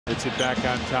Gets it back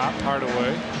on top.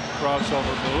 Hardaway.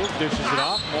 Crossover move. Dishes it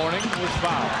off. Mourning was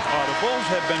fouled. The Bulls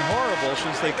have been horrible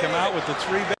since they come out with the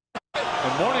 3-back.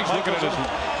 And Mourning's looking at his.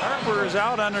 Harper is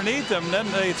out underneath them. Then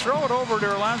they throw it over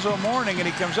to Alonzo Mourning, and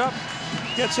he comes up,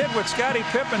 gets hit with Scottie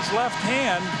Pippen's left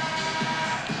hand.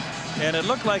 And it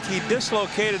looked like he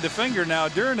dislocated the finger. Now,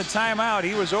 during the timeout,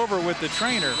 he was over with the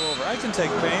trainer. I can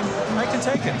take pain. I can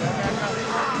take it.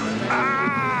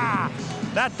 Ah!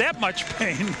 Not that much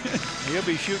pain. He'll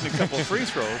be shooting a couple free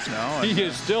throws now. He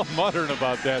is still muttering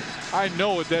about that. I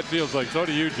know what that feels like. So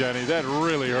do you, Jenny. That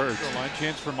really hurts. Line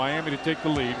chance for Miami to take the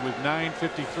lead with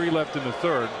 9:53 left in the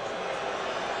third.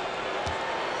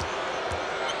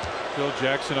 Phil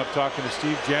Jackson up talking to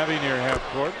Steve Javy near half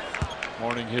court.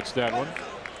 Mourning hits that one.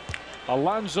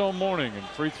 Alonzo Mourning and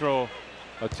free throw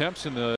attempts in the